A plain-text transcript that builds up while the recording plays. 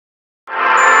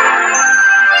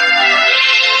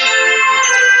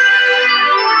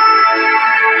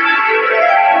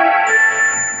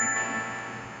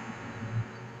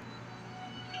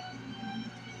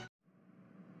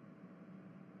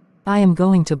I am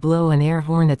going to blow an air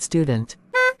horn at student.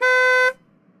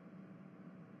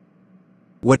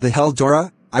 What the hell,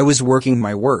 Dora? I was working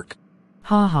my work.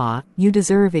 Haha, you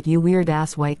deserve it, you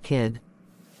weird-ass white kid.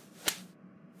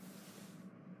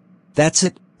 That's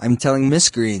it, I'm telling Miss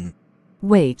Green.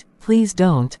 Wait, please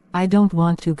don't, I don't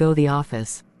want to go the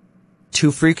office.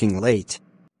 Too freaking late.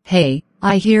 Hey,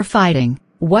 I hear fighting.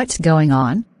 What's going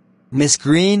on? Miss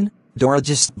Green, Dora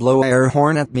just blew an air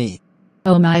horn at me.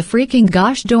 Oh my freaking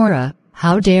gosh, Dora,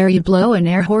 how dare you blow an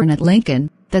air horn at Lincoln?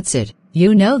 That's it,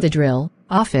 you know the drill.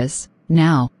 Office,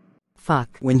 now.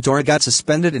 Fuck. When Dora got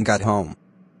suspended and got home.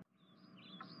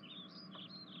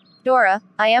 Dora,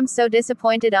 I am so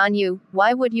disappointed on you.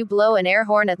 Why would you blow an air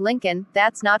horn at Lincoln?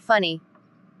 That's not funny.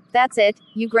 That's it,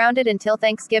 you grounded until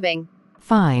Thanksgiving.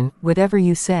 Fine, whatever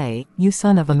you say, you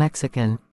son of a Mexican.